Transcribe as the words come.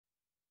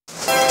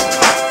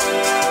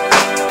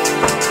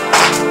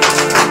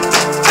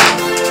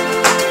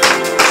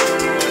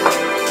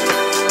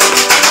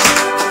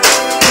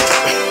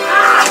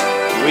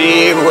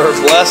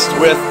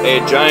blessed with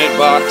a giant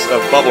box of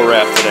bubble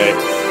wrap today.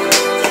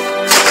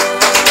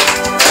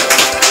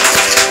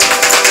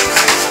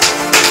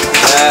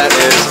 That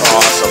is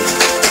awesome.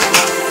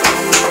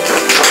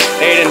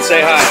 Aiden,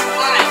 say hi.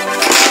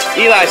 Hi.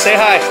 Eli, say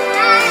hi.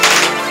 Hi.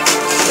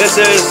 This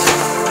is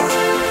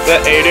the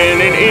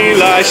Aiden and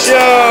Eli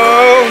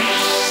show.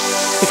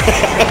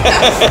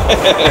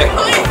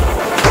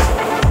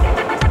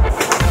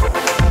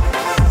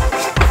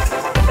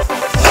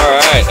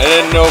 Alright, I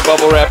didn't know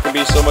bubble wrap could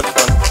be so much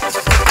fun.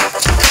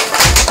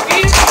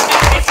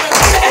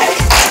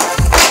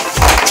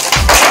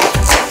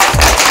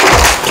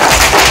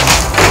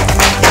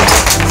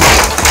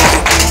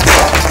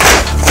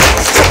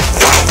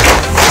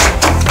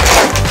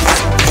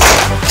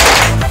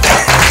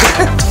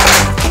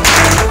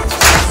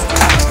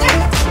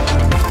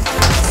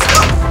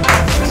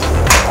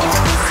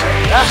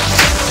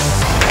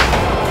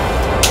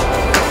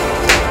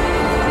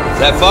 Is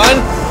that fun?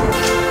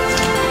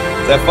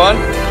 Is that fun?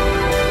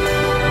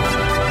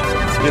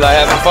 Eli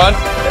having fun?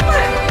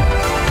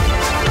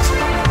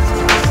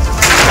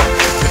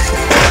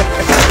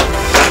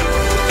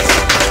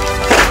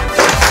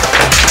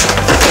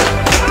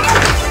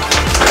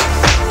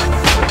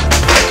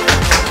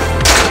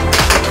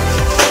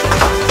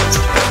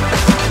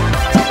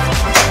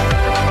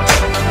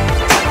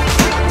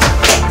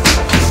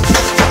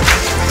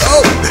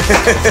 Oh!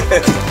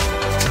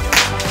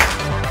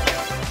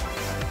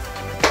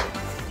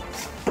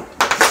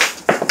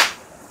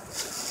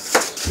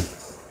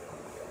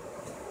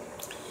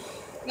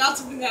 Not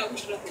something that we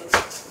should upload.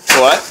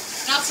 What?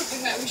 Not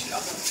something that we should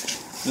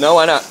upload. No,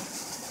 why not? I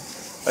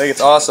think it's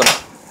awesome.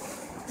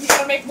 You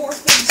gotta make more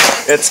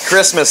things. It's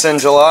Christmas in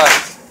July.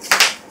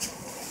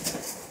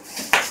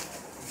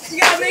 You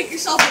gotta make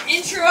yourself an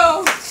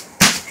intro,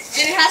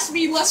 and it has to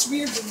be less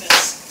weird than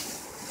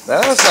this.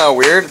 That's not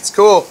weird. It's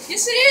cool.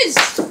 Yes, it is.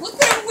 Look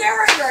what I'm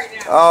wearing right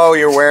now. Oh,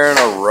 you're wearing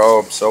a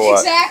robe. So what?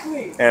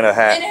 Exactly. And a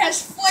hat. And it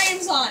has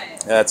flames on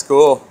it. That's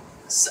cool.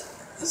 So,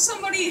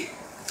 somebody.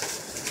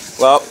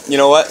 Well, you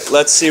know what?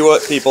 Let's see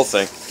what people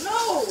think.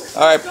 No.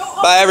 All right.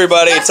 Bye,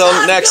 everybody. Until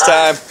next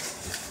time.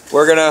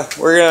 We're gonna.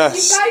 You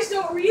guys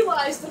don't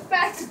realize the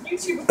fact of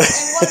YouTube and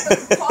what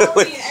the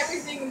quality and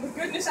everything and the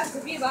goodness has to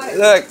be about it.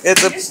 Look,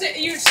 it's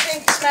you just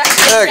think smack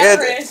the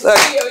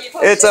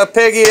camera. It's a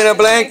piggy in a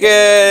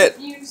blanket.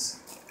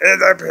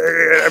 It's a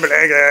piggy in a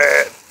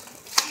blanket.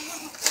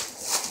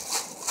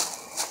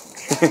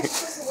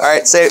 All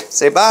right.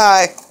 Say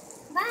bye.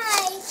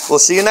 Bye. We'll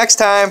see you next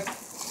time.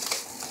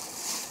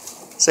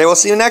 Say we'll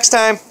see you next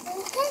time.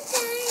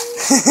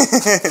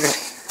 Next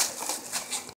time.